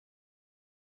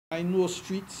I know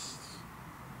streets,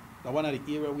 that one of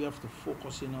the area we have to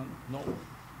focus in on now.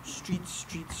 Streets,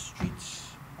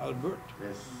 Albert.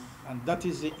 Yes. And that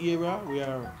is the area we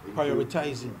are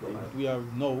prioritizing. We are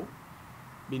now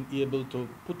being able to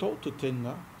put out to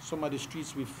tender some of the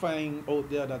streets we find out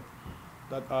there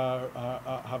that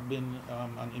have been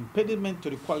an impediment to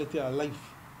the quality of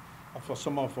life for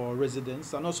some of our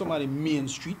residents. And not some of the main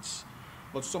streets,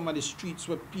 but some of the streets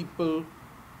where people,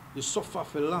 they suffer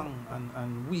for long,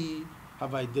 and we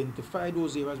have identified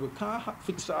those areas. We can't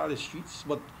fix all the streets,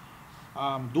 but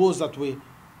those that we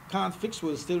can't fix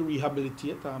will still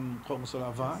rehabilitate,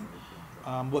 Councillor Van.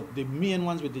 But the main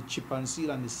ones with the chip and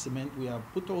seal and the cement, we have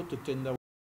put out to tender.